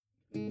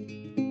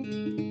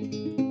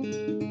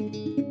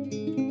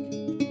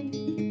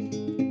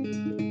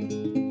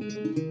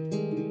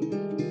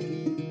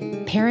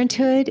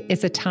Parenthood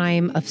is a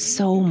time of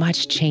so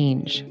much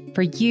change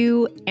for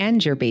you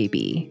and your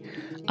baby.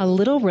 A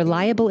little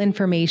reliable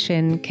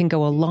information can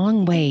go a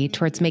long way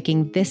towards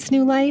making this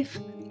new life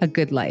a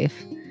good life.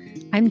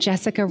 I'm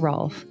Jessica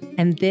Rolfe,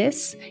 and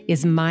this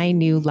is My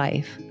New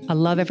Life, a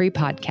Love Every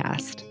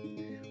podcast.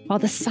 While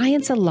the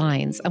science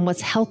aligns on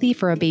what's healthy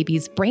for a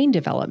baby's brain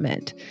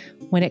development,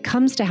 when it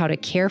comes to how to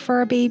care for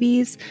our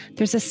babies,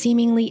 there's a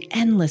seemingly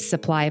endless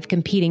supply of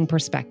competing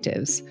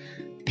perspectives.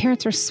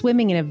 Parents are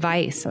swimming in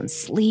advice on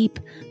sleep,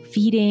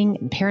 feeding,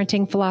 and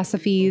parenting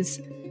philosophies.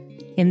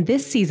 In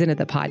this season of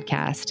the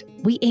podcast,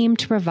 we aim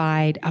to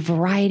provide a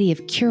variety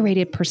of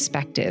curated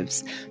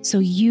perspectives so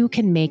you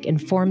can make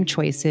informed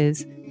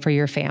choices for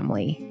your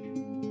family.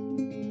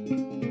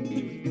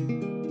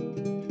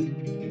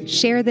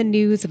 Share the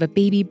news of a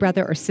baby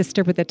brother or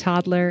sister with a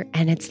toddler,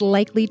 and it's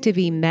likely to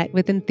be met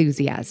with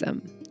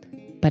enthusiasm.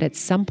 But at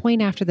some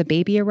point after the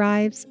baby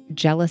arrives,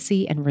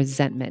 jealousy and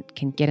resentment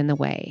can get in the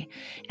way,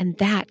 and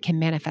that can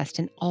manifest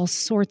in all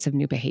sorts of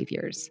new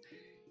behaviors.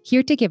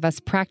 Here to give us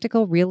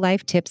practical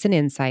real-life tips and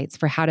insights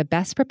for how to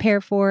best prepare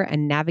for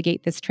and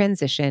navigate this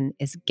transition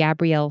is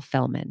Gabrielle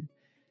Fellman.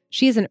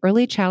 She is an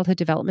early childhood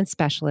development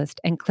specialist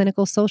and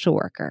clinical social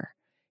worker.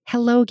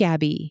 Hello,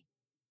 Gabby.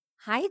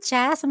 Hi,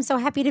 Jess. I'm so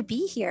happy to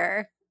be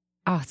here.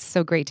 Oh, it's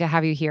so great to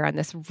have you here on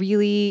this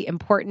really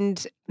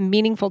important,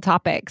 meaningful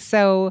topic.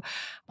 So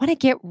I want to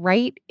get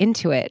right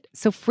into it.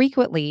 So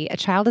frequently, a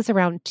child is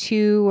around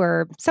 2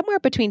 or somewhere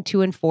between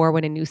 2 and 4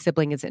 when a new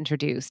sibling is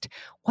introduced.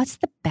 What's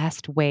the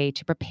best way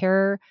to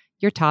prepare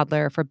your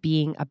toddler for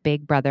being a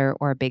big brother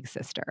or a big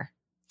sister?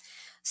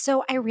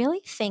 So I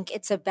really think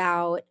it's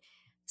about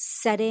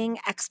setting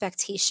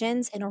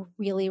expectations in a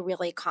really,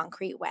 really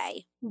concrete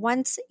way.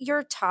 Once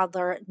your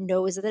toddler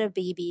knows that a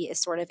baby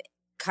is sort of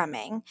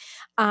coming,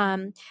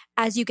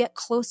 as you get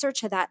closer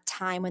to that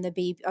time when the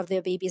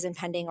baby's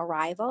impending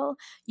arrival,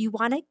 you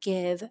want to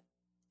give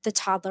the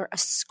toddler a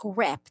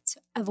script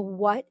of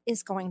what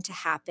is going to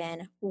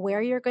happen,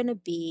 where you're going to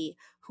be,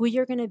 who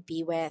you're going to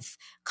be with,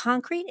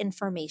 concrete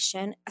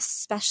information,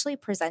 especially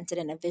presented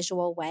in a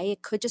visual way.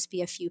 It could just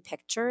be a few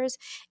pictures,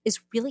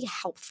 is really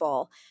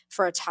helpful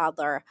for a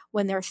toddler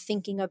when they're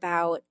thinking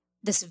about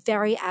this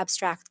very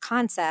abstract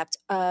concept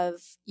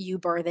of you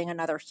birthing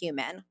another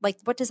human. Like,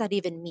 what does that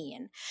even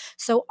mean?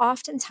 So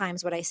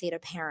oftentimes what I say to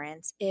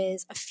parents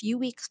is a few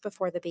weeks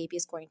before the baby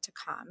is going to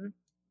come,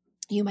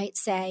 you might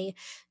say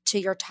to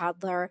your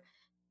toddler,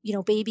 you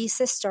know, baby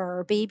sister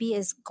or baby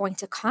is going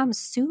to come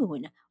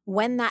soon.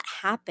 When that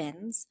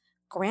happens,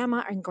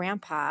 grandma and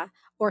grandpa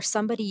or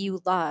somebody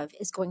you love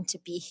is going to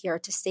be here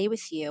to stay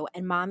with you.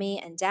 And mommy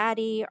and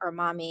daddy or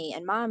mommy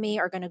and mommy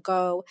are going to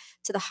go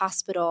to the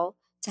hospital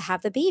to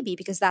have the baby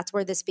because that's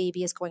where this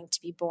baby is going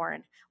to be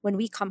born. When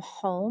we come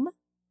home,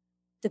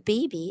 the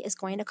baby is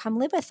going to come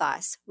live with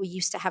us. We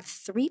used to have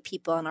 3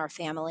 people in our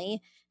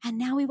family, and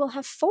now we will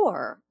have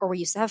 4. Or we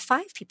used to have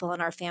 5 people in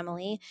our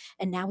family,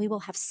 and now we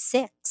will have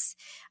 6.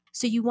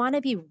 So you want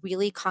to be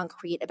really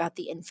concrete about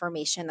the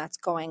information that's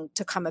going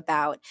to come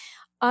about.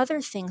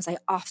 Other things I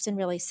often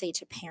really say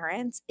to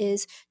parents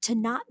is to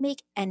not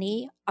make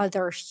any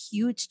other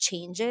huge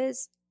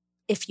changes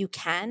if you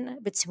can,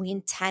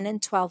 between 10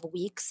 and 12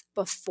 weeks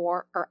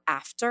before or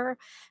after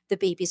the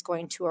baby's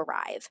going to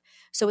arrive.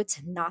 So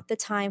it's not the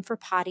time for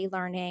potty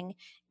learning.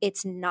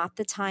 It's not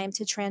the time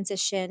to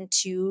transition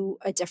to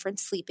a different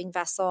sleeping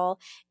vessel.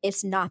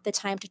 It's not the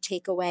time to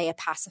take away a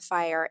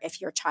pacifier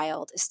if your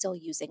child is still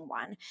using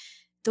one.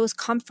 Those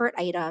comfort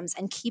items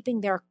and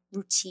keeping their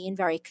routine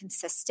very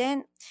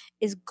consistent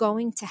is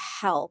going to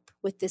help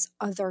with this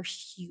other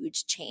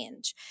huge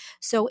change.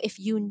 So if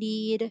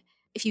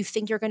you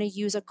think you're going to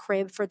use a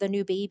crib for the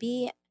new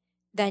baby,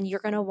 then you're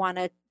going to want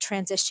to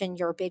transition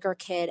your bigger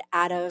kid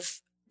out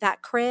of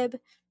that crib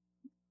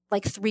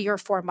like 3 or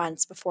 4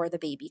 months before the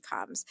baby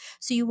comes.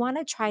 So you want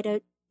to try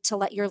to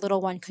let your little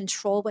one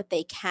control what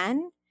they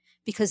can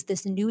because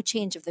this new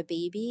change of the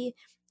baby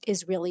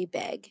is really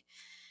big.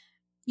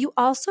 You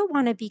also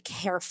want to be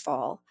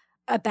careful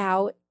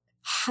about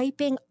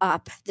hyping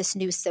up this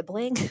new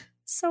sibling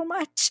so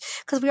much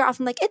because we are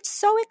often like, it's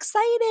so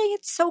exciting.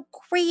 It's so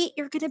great.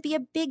 You're going to be a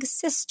big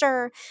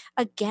sister.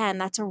 Again,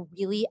 that's a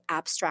really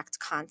abstract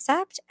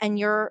concept. And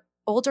your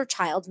older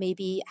child may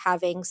be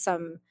having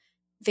some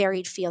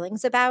varied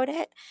feelings about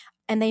it.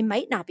 And they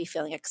might not be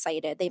feeling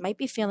excited. They might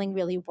be feeling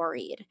really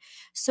worried.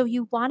 So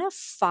you want to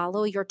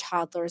follow your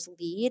toddler's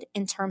lead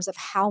in terms of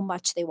how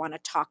much they want to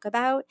talk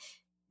about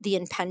the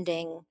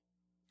impending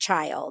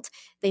child.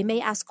 They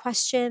may ask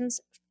questions,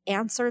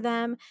 answer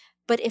them,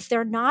 but if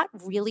they're not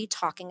really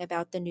talking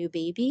about the new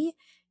baby,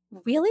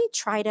 really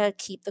try to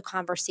keep the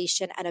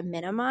conversation at a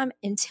minimum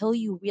until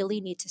you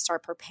really need to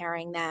start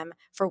preparing them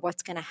for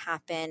what's going to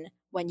happen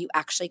when you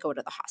actually go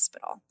to the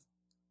hospital.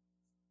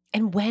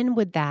 And when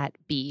would that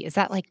be? Is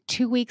that like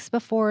 2 weeks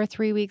before,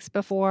 3 weeks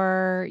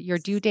before your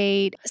due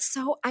date?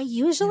 So I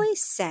usually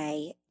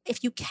say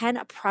if you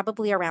can,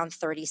 probably around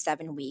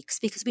 37 weeks,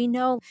 because we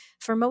know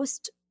for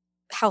most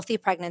healthy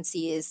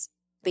pregnancies,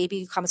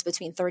 baby comes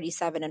between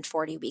 37 and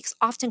 40 weeks,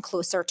 often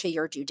closer to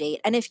your due date.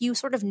 And if you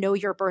sort of know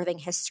your birthing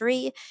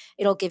history,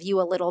 it'll give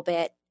you a little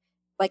bit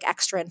like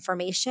extra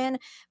information.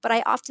 But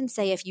I often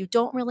say if you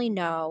don't really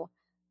know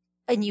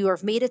and you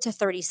have made it to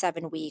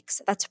 37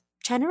 weeks, that's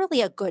generally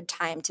a good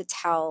time to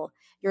tell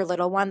your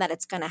little one that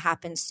it's going to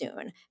happen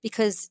soon,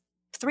 because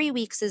 3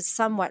 weeks is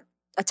somewhat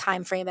a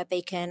time frame that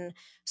they can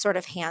sort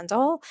of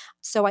handle.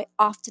 So I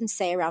often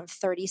say around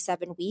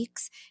 37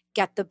 weeks,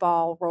 get the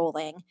ball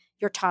rolling.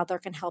 Your toddler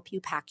can help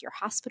you pack your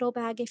hospital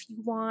bag if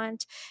you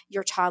want.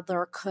 Your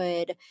toddler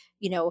could,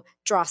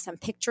 draw some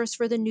pictures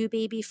for the new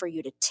baby for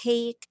you to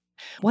take.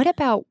 What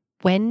about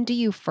when do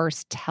you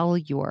first tell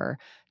your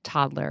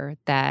toddler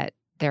that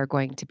they're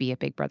going to be a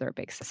big brother or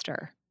big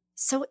sister?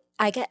 So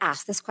I get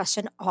asked this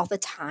question all the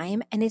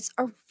time, and it's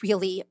a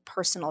really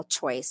personal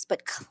choice.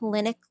 But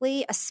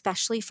clinically,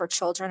 especially for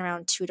children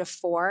around 2 to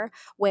 4,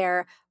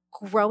 where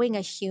growing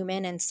a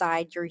human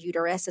inside your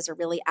uterus is a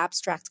really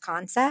abstract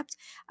concept,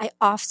 I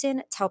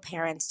often tell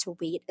parents to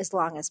wait as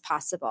long as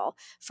possible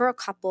for a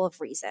couple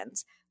of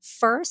reasons.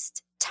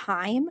 First,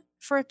 time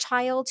for a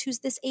child who's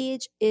this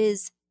age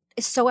is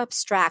so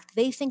abstract.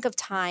 They think of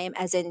time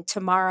as in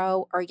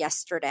tomorrow or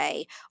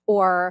yesterday,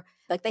 or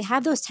like they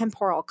have those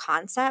temporal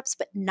concepts,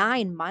 but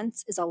 9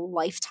 months is a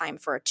lifetime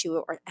for a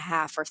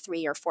 2.5 or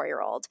 3 or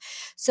 4-year-old.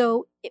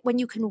 So when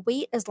you can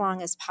wait as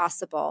long as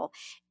possible,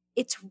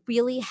 it's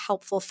really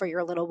helpful for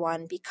your little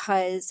one,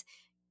 because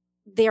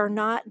they're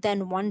not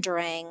then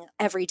wondering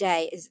every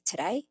day, is it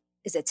today?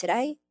 Is it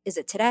today? Is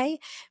it today?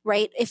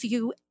 Right?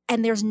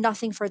 And there's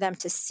nothing for them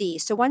to see.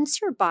 So once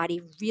your body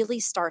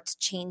really starts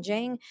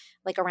changing,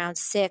 like around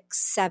 6,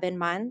 7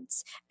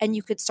 months, and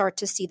you could start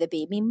to see the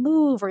baby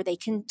move, or they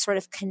can sort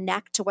of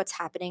connect to what's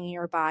happening in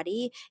your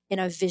body in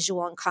a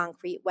visual and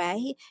concrete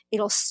way,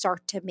 it'll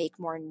start to make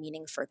more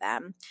meaning for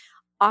them.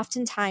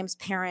 Oftentimes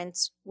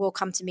parents will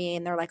come to me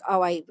and they're like,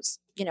 oh, I was,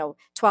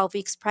 12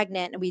 weeks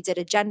pregnant and we did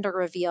a gender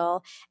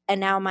reveal. And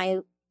now my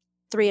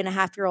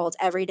 3.5-year-old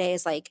every day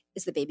is like,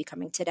 is the baby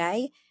coming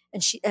today?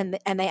 And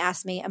they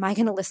ask me, am I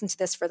going to listen to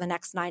this for the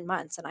next 9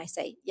 months? And I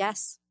say,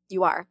 yes,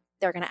 you are.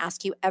 They're going to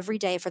ask you every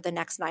day for the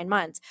next 9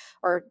 months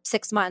or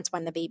 6 months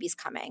when the baby's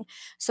coming.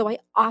 So I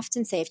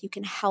often say, if you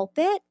can help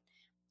it,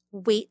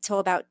 wait till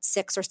about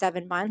 6 or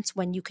 7 months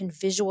when you can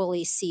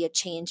visually see a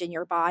change in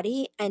your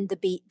body, and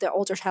the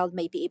older child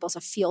may be able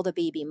to feel the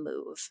baby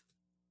move.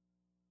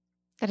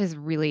 That is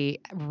really,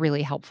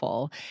 really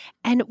helpful.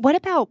 And what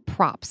about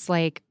props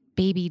like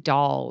baby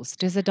dolls?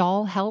 Does a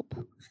doll help?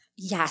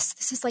 Yes,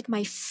 this is like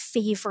my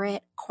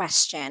favorite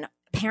question.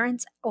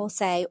 Parents will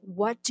say,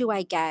 what do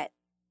I get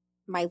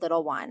my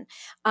little one?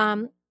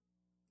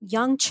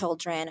 Young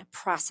children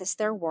process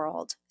their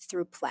world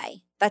through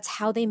play. That's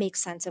how they make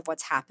sense of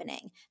what's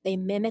happening. They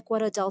mimic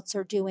what adults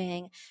are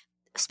doing,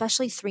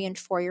 especially 3 and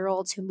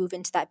 4-year-olds who move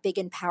into that big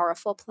and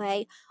powerful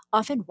play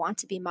often want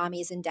to be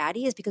mommies and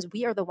daddies, because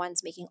we are the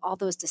ones making all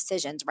those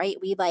decisions, right?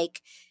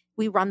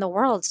 We run the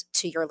world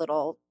to your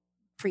little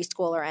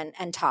preschooler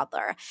and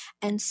toddler.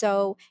 And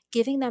so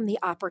giving them the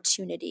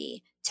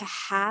opportunity to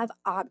have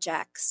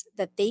objects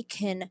that they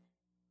can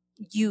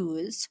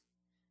use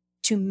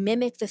to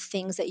mimic the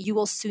things that you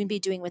will soon be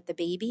doing with the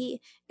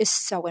baby is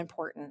so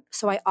important.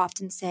 So I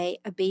often say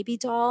a baby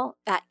doll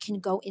that can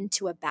go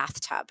into a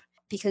bathtub,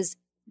 because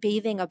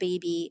bathing a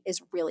baby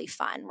is really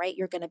fun, right?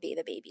 You're going to bathe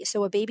a baby.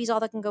 So a baby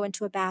doll that can go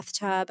into a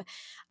bathtub,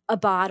 a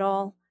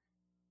bottle.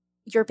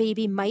 Your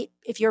baby might,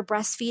 if you're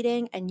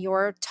breastfeeding and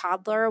your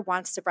toddler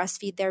wants to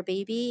breastfeed their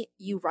baby,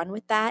 you run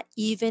with that,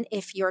 even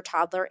if your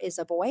toddler is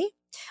a boy.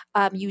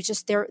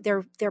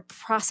 They're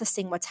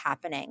processing what's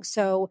happening.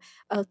 So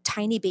a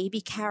tiny baby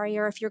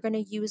carrier, if you're going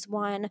to use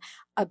one,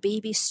 a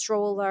baby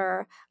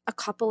stroller, a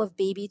couple of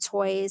baby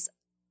toys,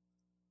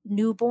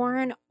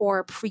 newborn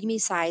or preemie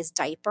sized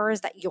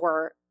diapers that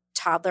your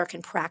toddler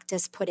can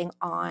practice putting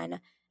on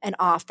and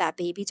off that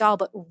baby doll,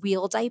 but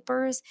real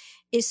diapers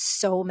is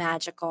so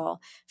magical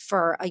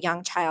for a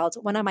young child.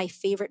 One of my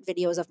favorite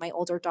videos of my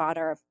older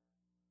daughter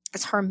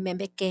is her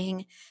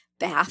mimicking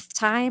bath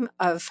time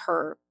of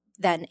her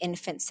then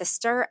infant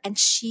sister. And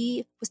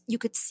you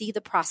could see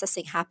the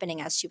processing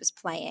happening as she was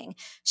playing.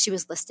 She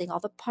was listing all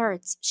the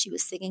parts. She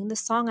was singing the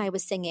song I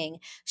was singing.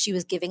 She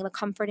was giving the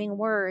comforting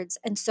words.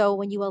 And so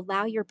when you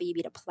allow your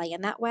baby to play in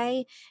that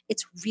way,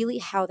 it's really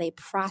how they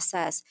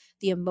process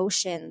the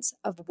emotions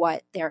of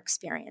what they're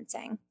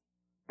experiencing.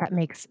 That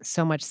makes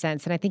so much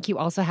sense. And I think you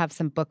also have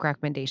some book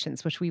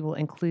recommendations, which we will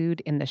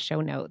include in the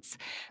show notes.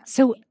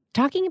 So,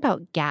 talking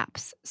about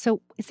gaps,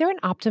 so is there an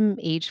optimum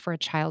age for a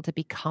child to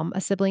become a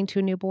sibling to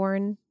a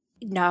newborn?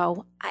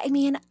 No, I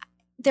mean,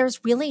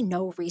 there's really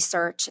no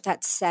research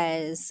that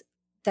says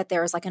that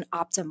there's like an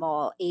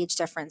optimal age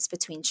difference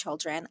between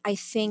children. I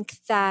think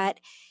that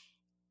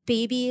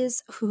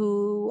babies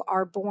who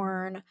are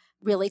born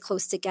really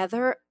close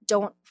together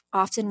don't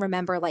often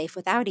remember life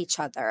without each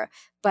other.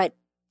 But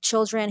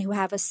children who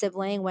have a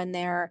sibling when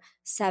they're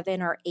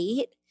 7 or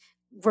 8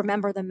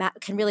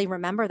 can really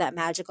remember that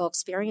magical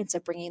experience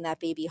of bringing that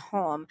baby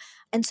home.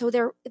 And so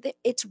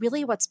it's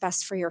really what's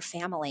best for your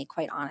family,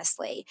 quite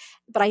honestly.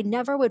 But I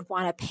never would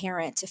want a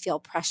parent to feel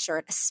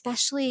pressured,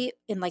 especially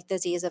in like the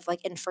days of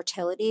like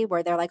infertility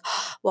where they're like,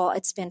 "Oh, well,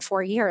 it's been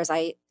 4 years.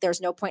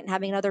 There's no point in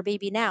having another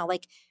baby now."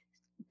 Like,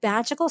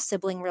 magical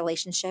sibling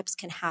relationships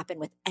can happen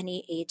with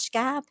any age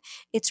gap.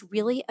 It's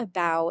really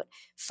about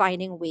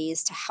finding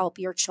ways to help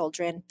your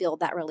children build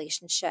that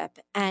relationship.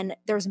 And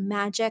there's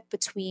magic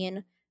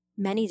between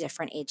many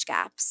different age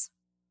gaps.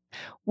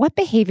 What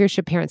behavior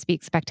should parents be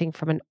expecting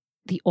from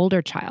the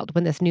older child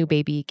when this new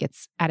baby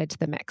gets added to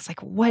the mix? Like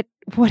what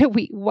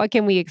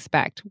can we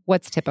expect?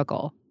 What's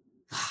typical?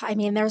 I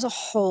mean, there's a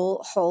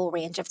whole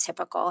range of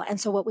typical. And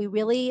so what we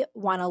really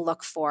want to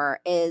look for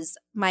is,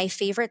 my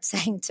favorite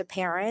saying to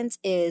parents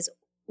is,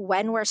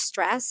 when we're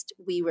stressed,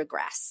 we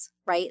regress,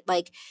 right?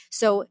 Like,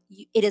 so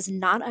it is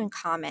not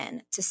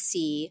uncommon to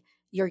see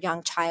your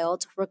young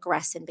child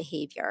regress in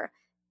behavior.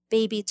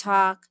 Baby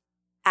talk,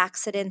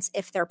 accidents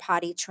if they're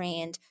potty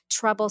trained,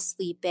 trouble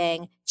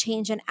sleeping,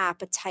 change in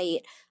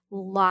appetite,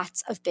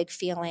 lots of big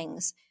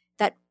feelings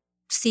that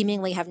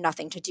seemingly have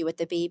nothing to do with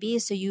the baby.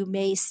 So you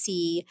may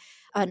see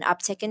an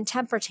uptick in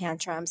temper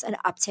tantrums, an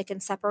uptick in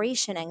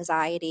separation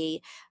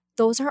anxiety.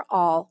 Those are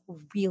all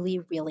really,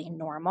 really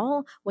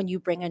normal when you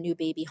bring a new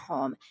baby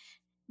home.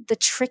 The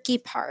tricky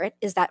part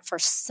is that for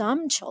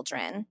some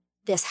children,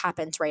 this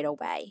happens right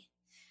away.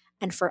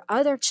 And for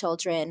other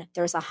children,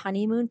 there's a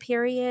honeymoon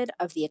period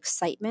of the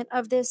excitement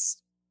of this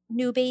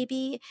new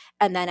baby.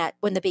 And then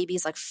when the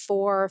baby's like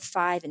 4,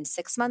 5, and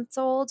 6 months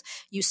old,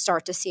 you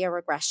start to see a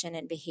regression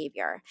in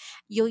behavior.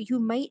 You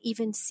might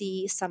even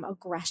see some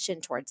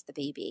aggression towards the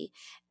baby.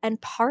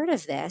 And part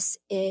of this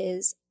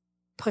is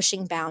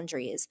pushing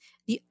boundaries.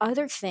 The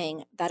other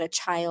thing that a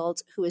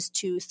child who is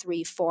 2,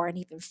 3, 4, and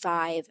even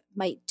 5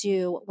 might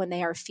do when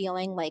they are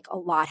feeling like a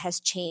lot has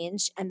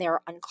changed and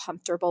they're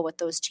uncomfortable with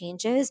those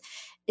changes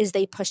is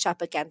they push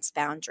up against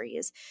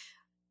boundaries.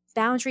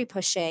 Boundary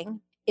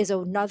pushing is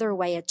another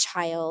way a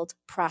child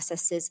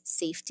processes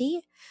safety.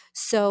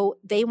 So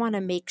they want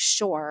to make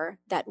sure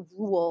that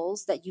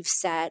rules that you've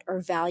set or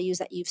values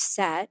that you've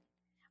set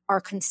are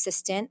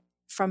consistent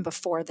from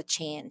before the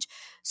change.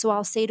 So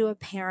I'll say to a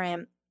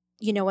parent,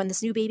 when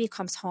this new baby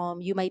comes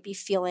home, you might be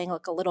feeling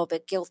like a little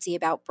bit guilty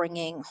about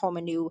bringing home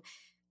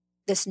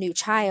this new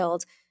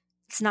child.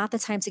 It's not the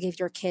time to give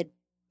your kid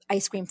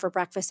ice cream for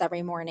breakfast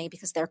every morning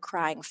because they're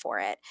crying for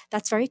it.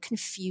 That's very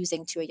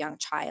confusing to a young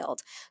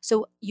child.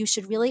 So you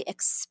should really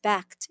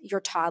expect your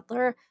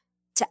toddler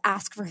to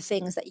ask for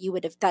things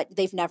that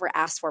they've never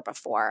asked for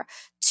before,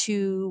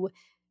 to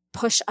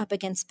push up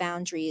against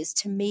boundaries,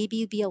 to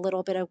maybe be a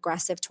little bit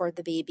aggressive toward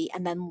the baby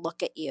and then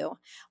look at you.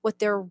 What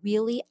they're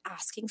really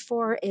asking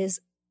for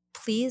is,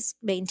 please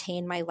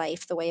maintain my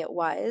life the way it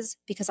was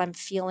because I'm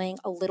feeling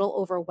a little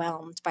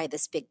overwhelmed by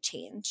this big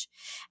change.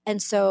 And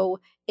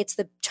so it's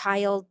the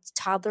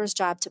toddler's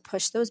job to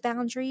push those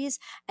boundaries,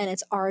 and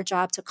it's our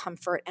job to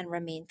comfort and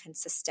remain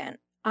consistent.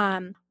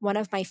 One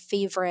of my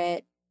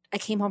favorite, I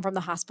came home from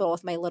the hospital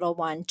with my little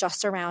one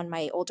just around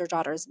my older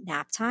daughter's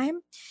nap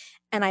time.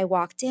 And I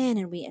walked in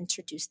and we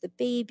introduced the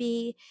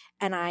baby.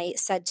 And I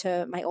said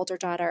to my older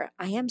daughter,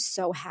 I am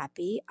so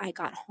happy I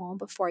got home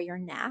before your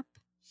nap.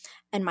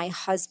 And my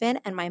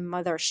husband and my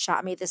mother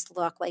shot me this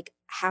look like,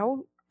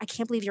 I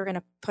can't believe you're going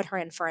to put her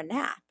in for a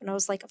nap. And I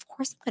was like, of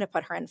course I'm going to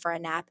put her in for a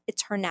nap.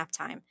 It's her nap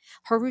time.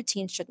 Her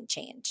routine shouldn't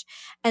change.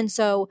 And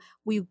so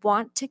we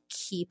want to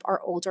keep our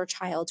older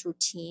child's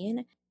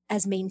routine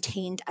as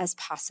maintained as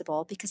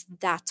possible because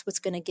that's what's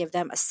going to give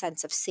them a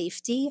sense of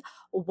safety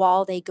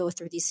while they go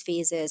through these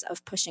phases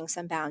of pushing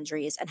some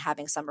boundaries and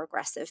having some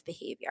regressive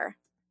behavior.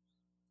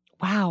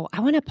 Wow.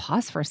 I want to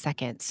pause for a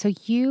second. So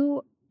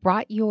you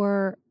brought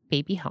your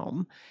baby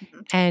home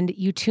and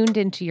you tuned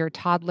into your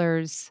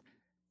toddler's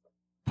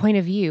point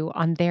of view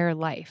on their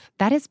life.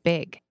 That is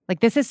big. Like,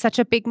 this is such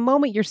a big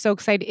moment. You're so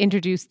excited to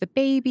introduce the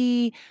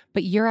baby,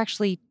 but you're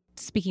actually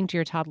speaking to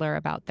your toddler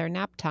about their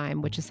nap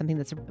time, which is something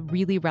that's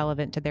really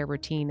relevant to their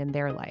routine and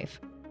their life.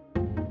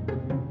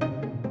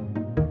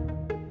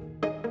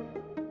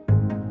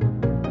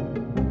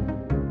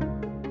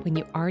 When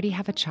you already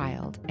have a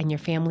child and your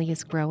family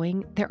is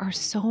growing, there are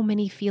so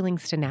many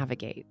feelings to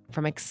navigate,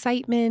 from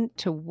excitement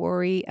to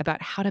worry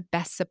about how to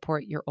best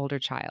support your older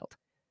child.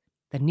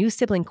 The new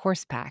sibling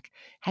course pack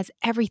has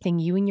everything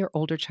you and your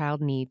older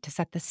child need to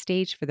set the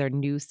stage for their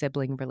new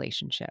sibling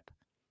relationship.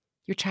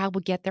 Your child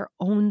will get their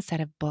own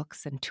set of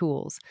books and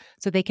tools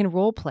so they can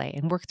role play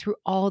and work through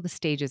all the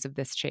stages of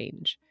this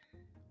change.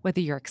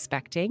 Whether you're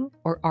expecting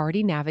or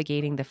already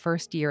navigating the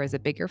first year as a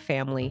bigger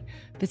family,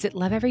 visit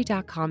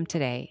loveevery.com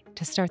today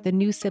to start the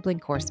new sibling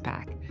course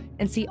pack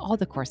and see all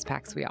the course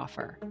packs we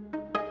offer.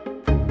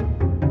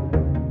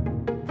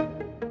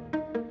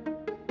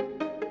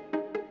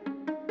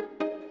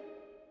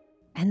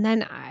 And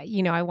then,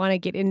 I want to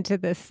get into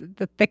the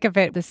thick of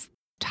it, this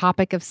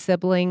topic of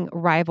sibling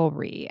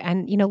rivalry.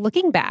 And,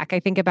 looking back, I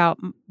think about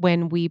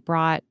when we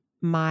brought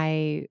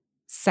my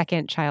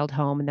second child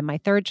home and then my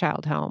third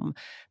child home,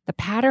 the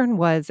pattern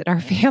was in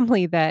our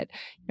family that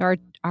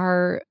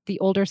the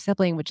older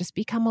sibling would just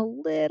become a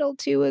little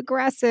too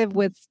aggressive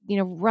with,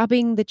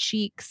 rubbing the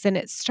cheeks. And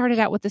it started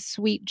out with a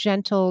sweet,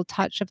 gentle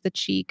touch of the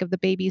cheek of the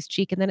baby's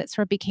cheek. And then it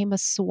sort of became a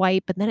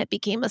swipe and then it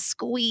became a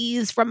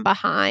squeeze from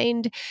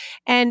behind.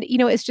 And,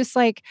 it's just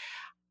like,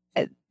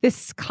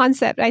 this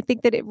concept, I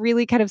think that it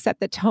really kind of set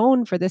the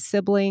tone for the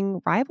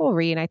sibling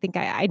rivalry. And I think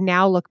I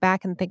now look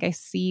back and think I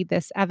see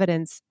this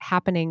evidence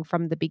happening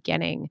from the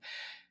beginning.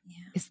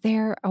 Yeah. Is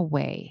there a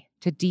way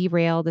to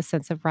derail the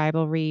sense of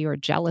rivalry or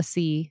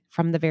jealousy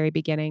from the very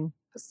beginning?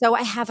 So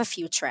I have a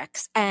few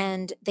tricks,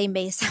 and they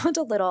may sound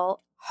a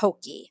little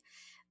hokey,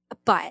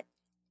 but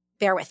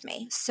bear with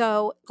me.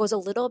 So it goes a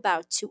little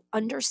about to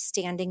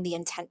understanding the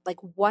intent, like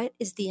what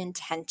is the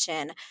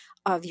intention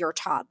of your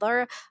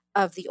toddler,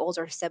 of the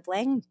older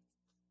sibling.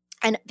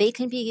 And they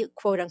can be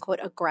quote unquote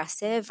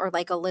aggressive or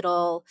like a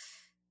little,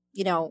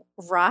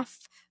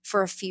 rough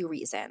for a few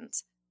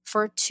reasons.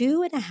 For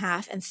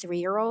 2.5 and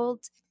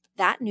 3-year-olds,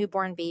 that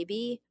newborn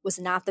baby was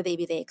not the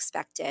baby they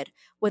expected.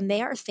 When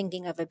they are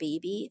thinking of a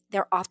baby,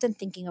 they're often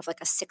thinking of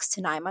like a 6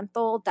 to 9 month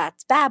old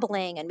that's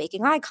babbling and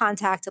making eye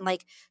contact and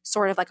like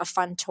sort of like a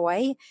fun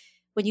toy.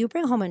 When you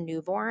bring home a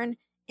newborn,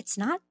 it's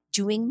not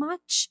doing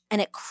much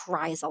and it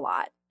cries a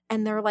lot.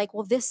 And they're like,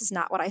 well, this is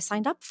not what I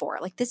signed up for.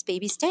 Like, this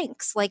baby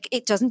stinks. Like,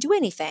 it doesn't do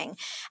anything.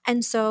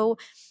 And so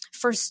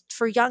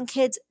for young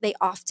kids, they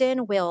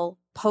often will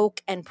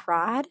poke and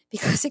prod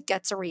because it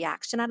gets a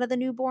reaction out of the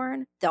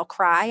newborn. They'll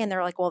cry and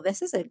they're like, well,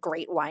 this is a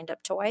great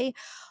wind-up toy.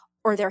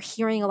 Or they're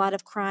hearing a lot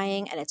of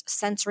crying and it's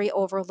sensory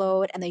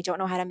overload and they don't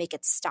know how to make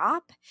it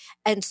stop.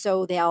 And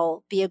so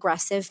they'll be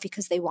aggressive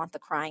because they want the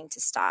crying to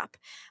stop.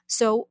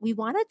 So we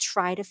want to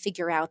try to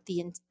figure out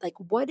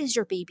what is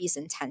your baby's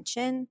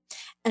intention?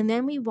 And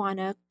then we want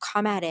to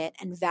come at it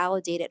and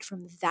validate it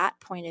from that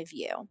point of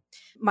view.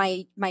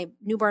 My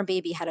newborn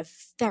baby had a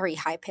very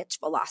high-pitched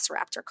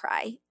velociraptor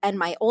cry, and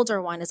my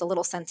older one is a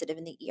little sensitive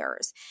in the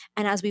ears.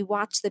 And as we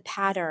watched the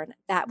pattern,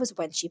 that was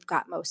when she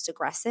got most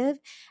aggressive.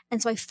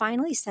 And so I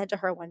finally said to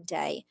her one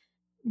day,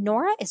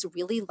 Nora is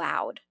really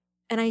loud,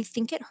 and I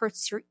think it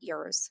hurts your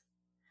ears.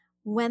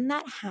 When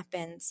that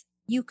happens,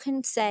 you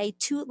can say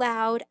too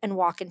loud and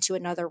walk into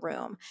another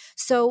room.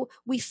 So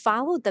we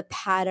followed the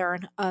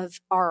pattern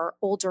of our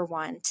older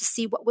one to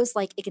see what was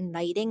like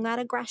igniting that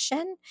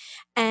aggression.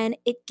 And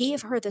it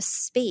gave her the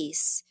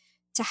space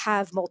to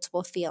have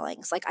multiple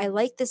feelings. Like, I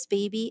like this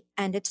baby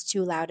and it's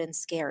too loud and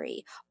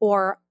scary.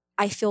 Or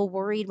I feel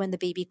worried when the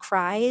baby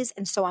cries,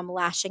 and so I'm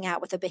lashing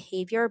out with a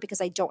behavior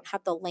because I don't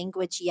have the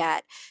language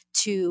yet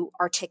to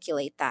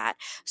articulate that.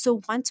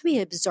 So once we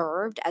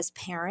observed as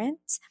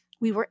parents,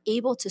 we were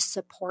able to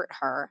support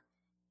her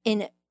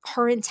in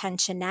her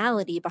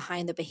intentionality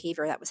behind the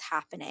behavior that was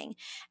happening.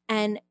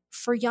 And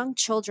for young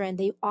children,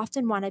 they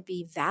often want to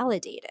be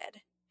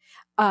validated.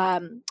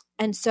 And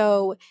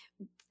so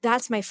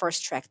that's my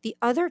first trick. The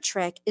other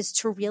trick is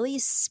to really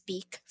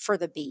speak for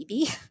the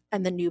baby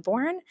and the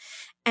newborn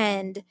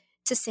and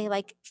to say,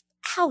 like,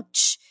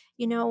 ouch,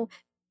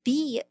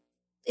 B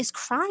is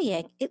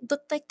crying. It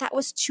looked like that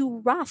was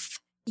too rough.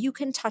 You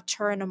can touch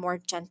her in a more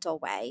gentle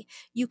way.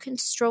 You can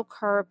stroke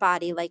her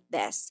body like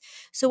this.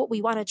 So what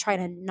we want to try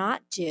to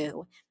not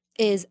do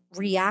is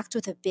react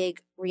with a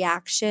big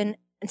reaction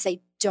and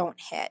say, don't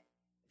hit,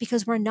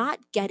 because we're not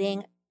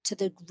getting to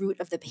the root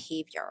of the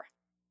behavior.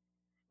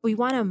 We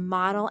want to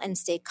model and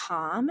stay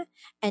calm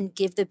and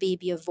give the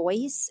baby a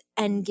voice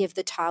and give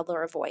the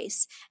toddler a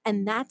voice.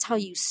 And that's how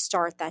you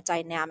start that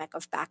dynamic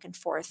of back and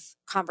forth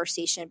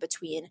conversation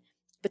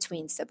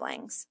between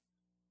siblings.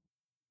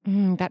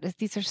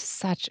 These are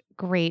such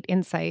great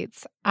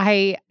insights.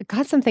 I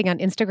got something on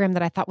Instagram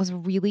that I thought was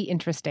really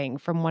interesting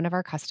from one of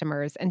our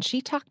customers, and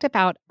she talked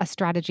about a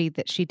strategy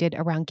that she did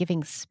around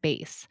giving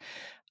space,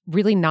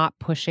 really not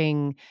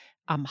pushing,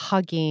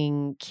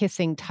 hugging,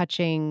 kissing,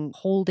 touching,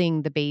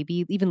 holding the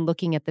baby, even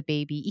looking at the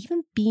baby,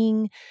 even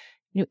being,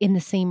 in the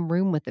same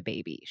room with the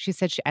baby. She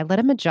said I let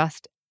him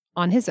adjust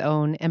on his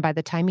own, and by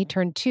the time he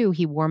turned 2,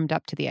 he warmed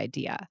up to the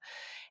idea.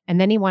 And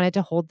then he wanted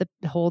to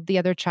hold the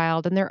other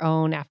child in their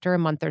own after a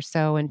month or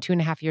so. And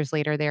 2.5 years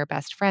later, they are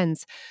best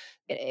friends.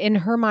 In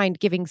her mind,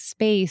 giving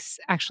space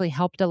actually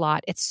helped a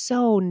lot. It's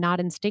so not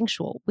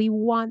instinctual. We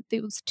want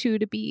those two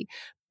to be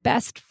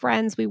best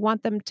friends. We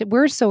want them to,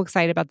 we're so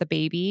excited about the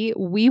baby.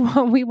 We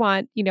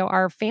want,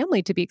 our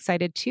family to be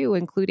excited too,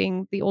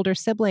 including the older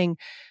sibling.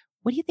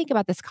 What do you think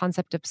about this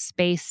concept of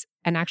space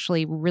and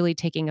actually really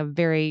taking a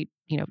very,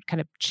 kind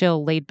of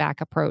chill, laid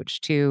back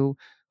approach to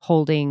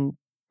holding,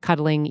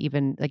 cuddling,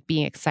 even like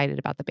being excited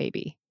about the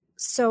baby?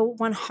 So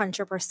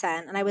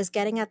 100%. And I was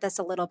getting at this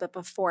a little bit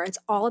before. It's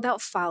all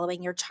about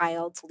following your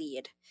child's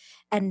lead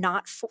and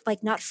not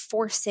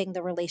forcing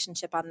the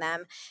relationship on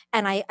them.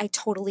 And I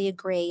totally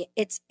agree.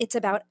 It's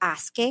about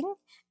asking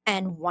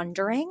and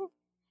wondering,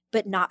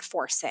 but not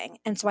forcing.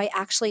 And so I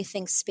actually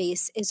think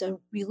space is a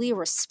really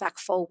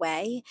respectful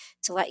way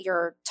to let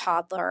your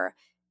toddler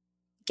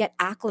get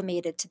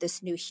acclimated to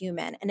this new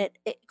human. And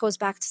it goes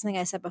back to something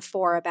I said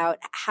before about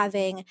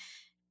having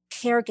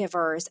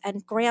caregivers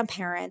and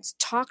grandparents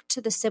talk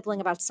to the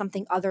sibling about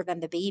something other than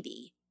the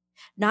baby.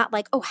 Not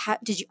like, oh,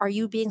 are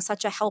you being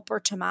such a helper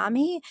to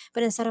mommy?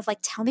 But instead of like,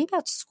 tell me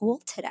about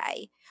school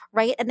today,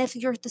 right? And if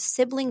the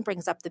sibling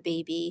brings up the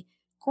baby,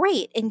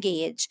 great,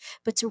 engage.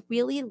 But to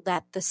really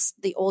let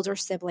the older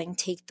sibling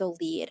take the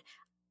lead.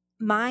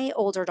 My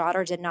older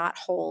daughter did not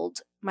hold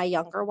my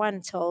younger one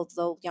until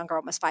the younger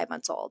one was 5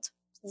 months old.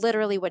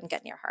 Literally wouldn't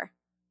get near her.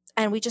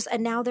 And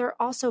now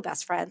they're also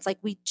best friends. Like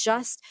we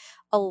just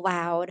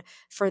allowed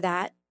for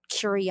that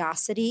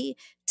curiosity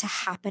to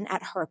happen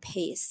at her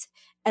pace.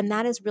 And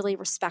that is really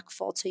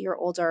respectful to your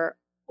older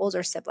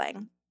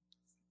sibling.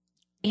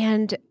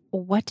 And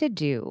what to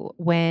do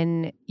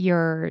when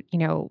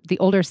the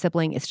older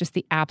sibling is just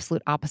the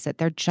absolute opposite.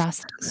 They're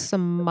just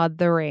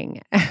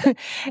smothering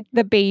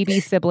the baby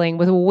sibling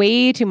with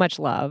way too much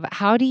love.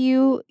 How do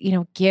you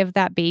give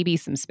that baby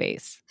some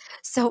space?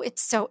 So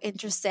it's so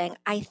interesting.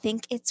 I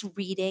think it's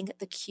reading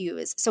the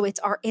cues. So it's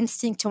our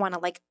instinct to want to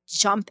like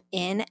jump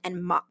in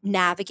and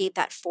navigate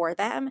that for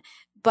them,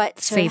 but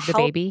to save the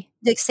baby.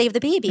 Save the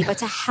baby, but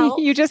to help.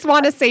 You just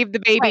want to save the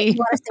baby. Right, you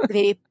want to save the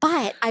baby.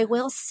 But I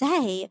will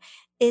say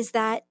is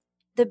that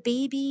the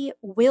baby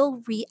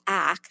will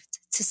react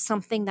to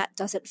something that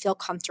doesn't feel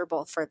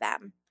comfortable for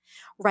them,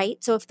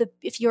 right? So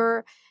if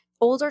your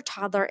older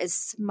toddler is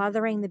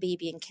smothering the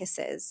baby in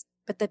kisses,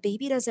 but the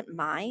baby doesn't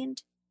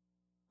mind,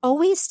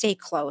 always stay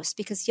close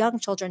because young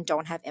children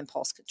don't have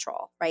impulse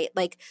control, right?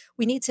 Like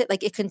we need to,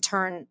 like it can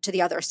turn to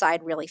the other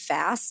side really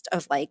fast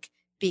of like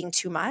being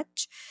too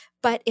much.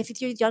 But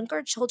if your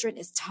younger children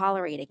is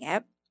tolerating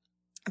it,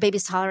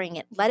 baby's tolerating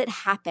it, let it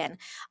happen.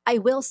 I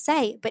will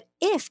say, but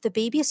if the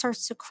baby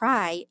starts to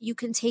cry, you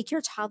can take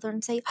your toddler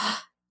and say,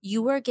 oh,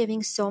 you are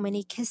giving so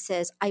many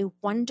kisses. I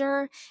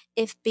wonder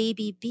if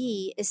baby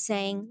B is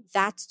saying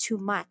that's too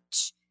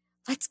much.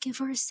 Let's give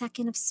her a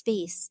second of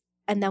space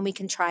and then we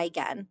can try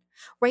again,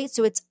 right?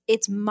 So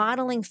it's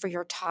modeling for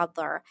your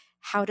toddler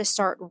how to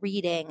start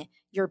reading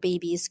your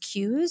baby's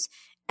cues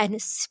and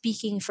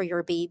speaking for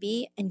your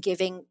baby and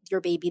giving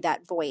your baby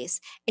that voice.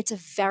 It's a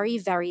very,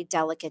 very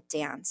delicate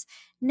dance.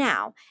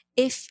 Now,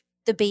 if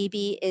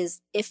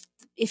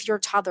your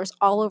toddler's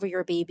all over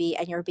your baby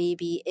and your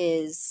baby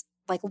is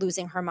like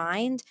losing her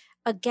mind,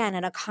 again,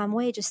 in a calm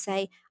way, just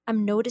say,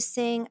 I'm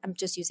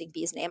just using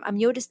B's name. I'm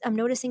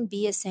noticing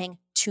B is saying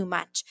too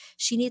much.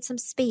 She needs some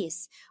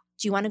space.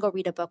 Do you want to go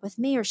read a book with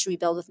me or should we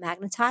build with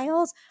magnet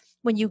tiles?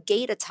 When you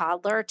gate a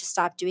toddler to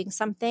stop doing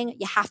something,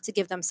 you have to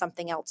give them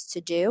something else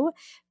to do.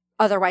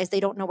 Otherwise, they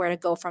don't know where to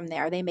go from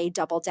there. They may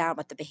double down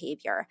with the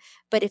behavior.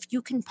 But if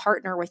you can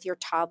partner with your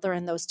toddler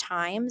in those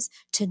times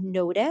to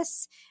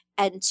notice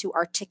and to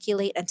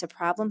articulate and to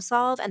problem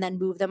solve and then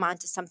move them on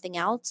to something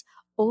else,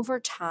 over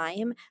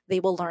time,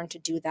 they will learn to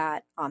do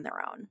that on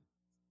their own.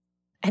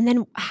 And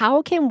then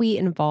how can we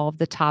involve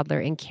the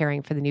toddler in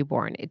caring for the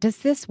newborn? Does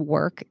this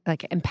work,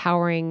 like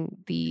empowering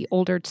the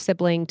older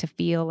sibling to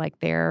feel like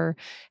they're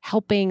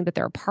helping, that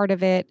they're a part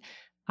of it?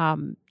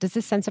 Does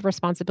this sense of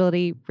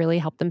responsibility really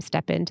help them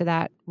step into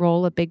that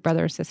role of big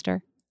brother or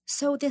sister?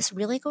 So this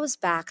really goes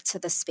back to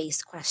the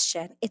space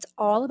question. It's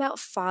all about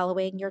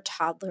following your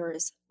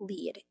toddler's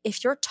lead.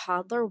 If your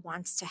toddler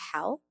wants to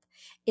help,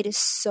 it is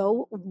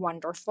so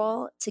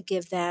wonderful to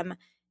give them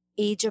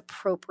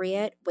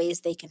age-appropriate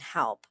ways they can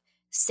help.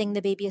 Sing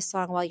the baby a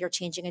song while you're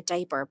changing a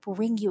diaper,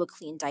 bring you a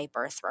clean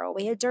diaper, throw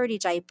away a dirty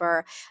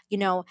diaper,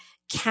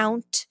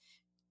 count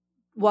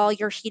while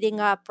you're heating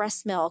up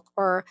breast milk,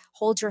 or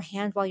hold your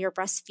hand while you're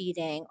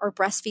breastfeeding, or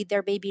breastfeed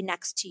their baby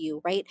next to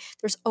you, right?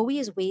 There's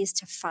always ways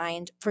to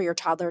find for your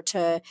toddler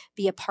to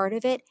be a part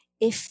of it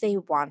if they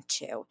want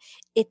to.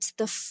 It's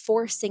the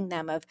forcing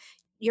them of,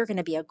 you're going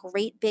to be a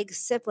great big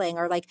sibling,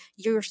 or like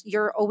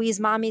you're always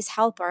mommy's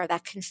helper,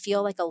 that can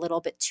feel like a little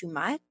bit too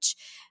much.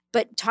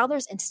 But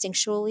toddlers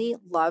instinctually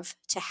love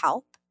to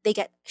help. They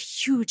get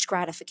huge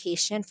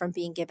gratification from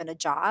being given a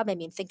job. I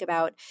mean, think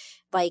about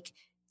like,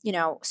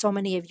 so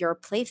many of your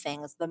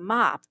playthings, the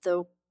mop,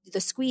 the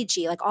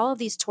squeegee, like all of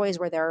these toys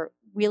where they're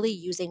really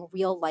using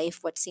real life,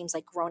 what seems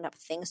like grown up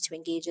things to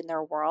engage in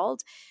their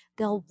world.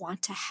 They'll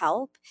want to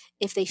help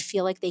if they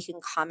feel like they can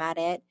come at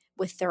it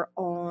with their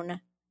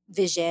own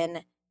vision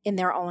in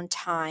their own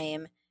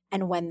time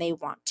and when they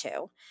want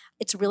to.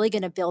 It's really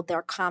going to build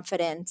their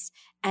confidence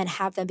and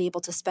have them be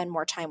able to spend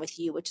more time with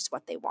you, which is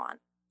what they want.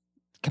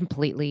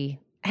 Completely.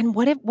 And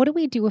what do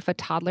we do if a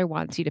toddler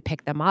wants you to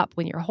pick them up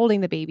when you're holding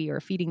the baby or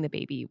feeding the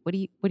baby? What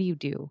do you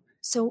do?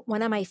 So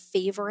one of my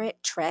favorite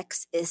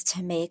tricks is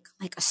to make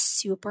like a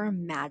super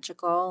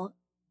magical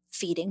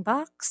feeding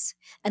box.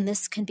 And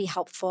this can be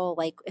helpful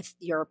like if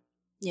you're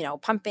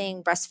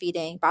pumping,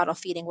 breastfeeding, bottle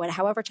feeding,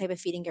 however type of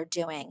feeding you're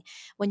doing,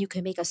 when you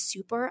can make a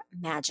super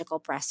magical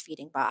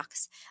breastfeeding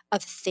box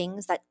of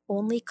things that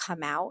only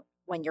come out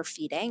when you're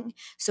feeding.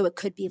 So it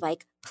could be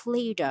like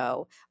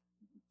Play-Doh,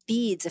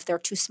 beads if they're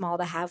too small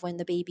to have when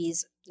the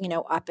baby's,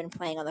 up and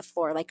playing on the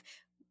floor,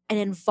 and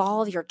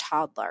involve your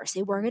toddler.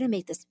 Say, we're going to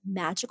make this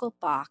magical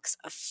box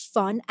of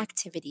fun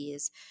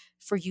activities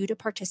for you to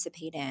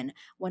participate in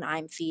when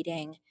I'm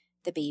feeding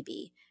the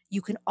baby.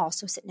 You can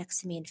also sit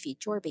next to me and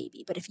feed your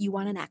baby. But if you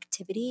want an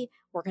activity,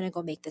 we're going to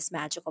go make this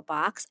magical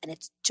box and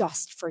it's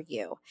just for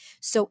you.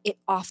 So it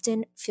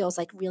often feels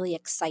like really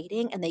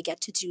exciting, and they get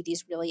to do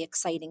these really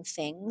exciting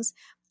things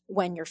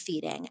when you're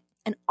feeding.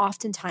 And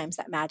oftentimes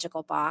that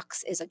magical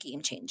box is a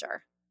game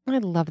changer. I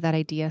love that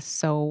idea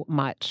so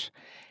much.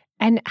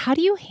 And how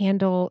do you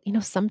handle,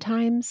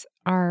 sometimes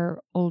our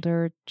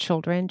older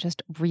children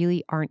just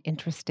really aren't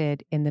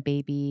interested in the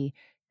baby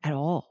at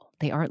all.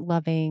 They aren't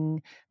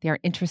loving, they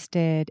aren't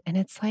interested. And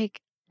it's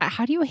like,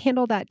 how do you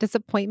handle that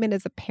disappointment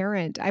as a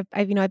parent?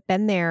 I've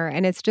been there,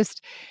 and it's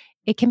just,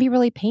 it can be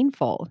really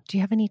painful. Do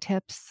you have any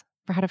tips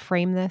for how to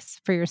frame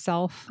this for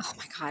yourself? Oh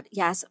my God.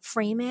 Yes.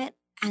 Frame it.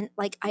 And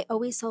like I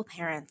always tell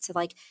parents to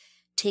like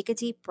take a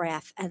deep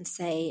breath and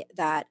say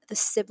that the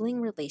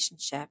sibling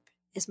relationship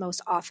is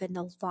most often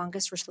the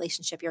longest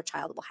relationship your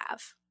child will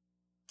have.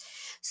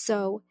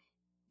 So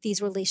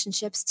these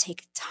relationships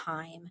take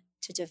time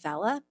to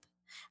develop.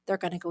 They're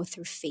going to go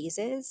through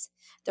phases.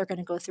 They're going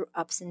to go through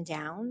ups and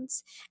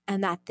downs.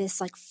 And that this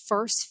like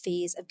first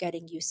phase of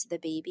getting used to the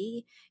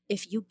baby,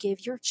 if you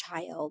give your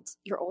child,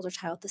 your older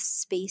child, the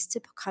space to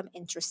become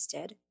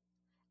interested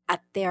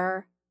at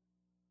their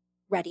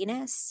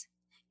readiness,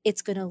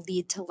 it's going to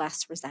lead to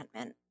less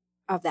resentment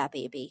of that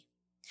baby.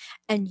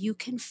 And you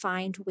can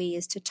find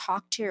ways to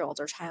talk to your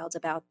older child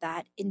about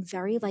that in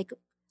very like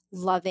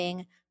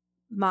loving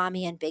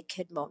mommy and big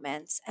kid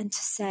moments, and to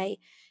say,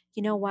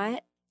 you know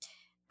what?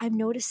 I'm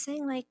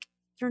noticing like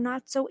you're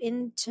not so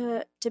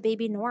into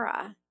baby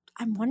Nora.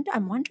 I'm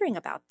wondering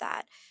about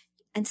that,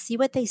 and see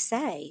what they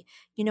say.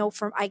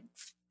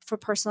 For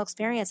personal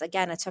experience,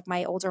 again, it took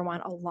my older one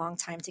a long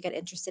time to get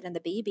interested in the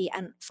baby,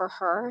 and for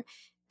her,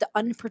 the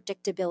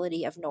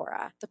unpredictability of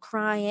Nora, the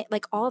crying,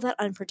 like all that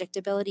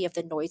unpredictability of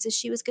the noises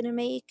she was going to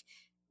make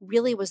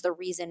really was the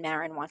reason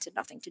Marin wanted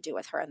nothing to do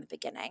with her in the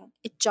beginning.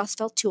 It just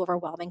felt too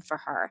overwhelming for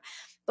her.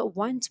 But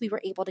once we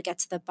were able to get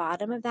to the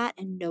bottom of that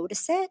and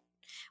notice it,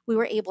 we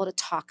were able to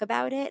talk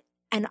about it.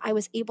 And I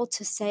was able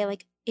to say,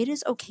 like, it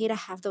is okay to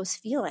have those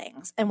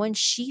feelings. And when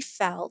she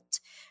felt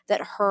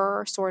that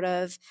her sort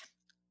of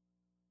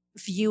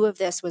view of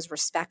this was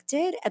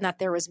respected and that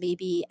there was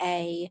maybe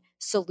a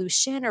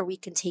solution or we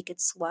can take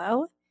it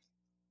slow,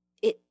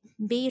 it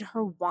made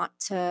her want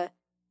to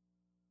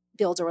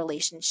build a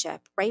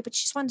relationship, right? But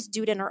she just wanted to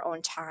do it in her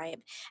own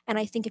time. And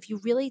I think if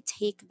you really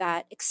take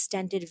that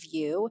extended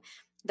view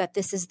that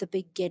this is the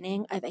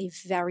beginning of a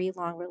very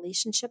long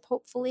relationship,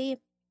 hopefully,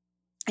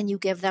 and you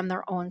give them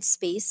their own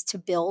space to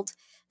build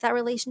that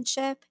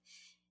relationship,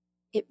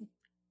 it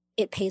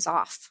pays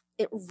off.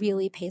 It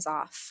really pays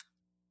off.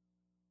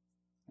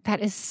 That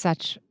is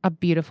such a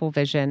beautiful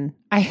vision.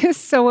 I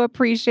so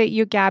appreciate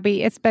you,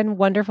 Gabby. It's been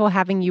wonderful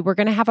having you. We're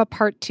going to have a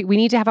part 2. We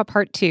need to have a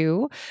part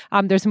 2.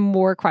 There's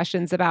more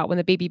questions about when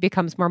the baby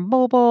becomes more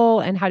mobile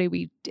and how do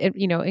we,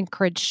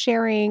 encourage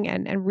sharing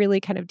and really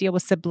kind of deal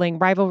with sibling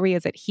rivalry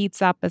as it heats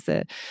up as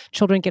the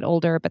children get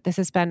older. But this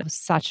has been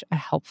such a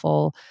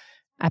helpful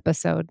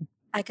episode.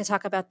 I could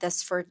talk about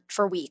this for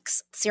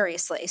weeks,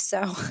 seriously.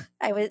 So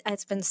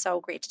it's been so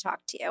great to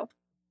talk to you.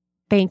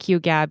 Thank you,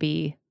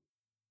 Gabby.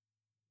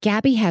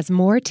 Gabby has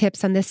more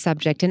tips on this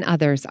subject and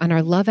others on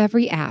our Love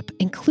Every app,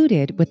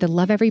 included with the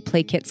Love Every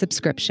Play Kit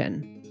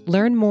subscription.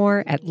 Learn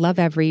more at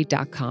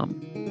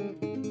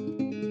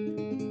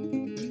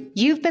loveevery.com.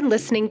 You've been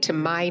listening to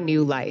My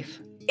New Life.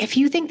 If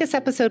you think this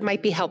episode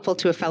might be helpful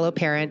to a fellow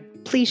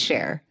parent, please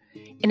share.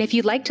 And if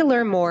you'd like to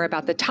learn more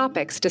about the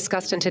topics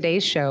discussed in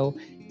today's show,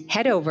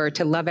 head over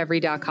to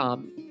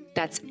loveevery.com.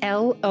 That's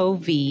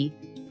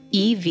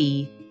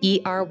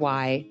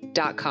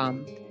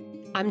LOVEVERY.com.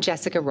 I'm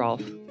Jessica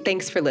Rolfe.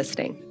 Thanks for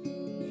listening.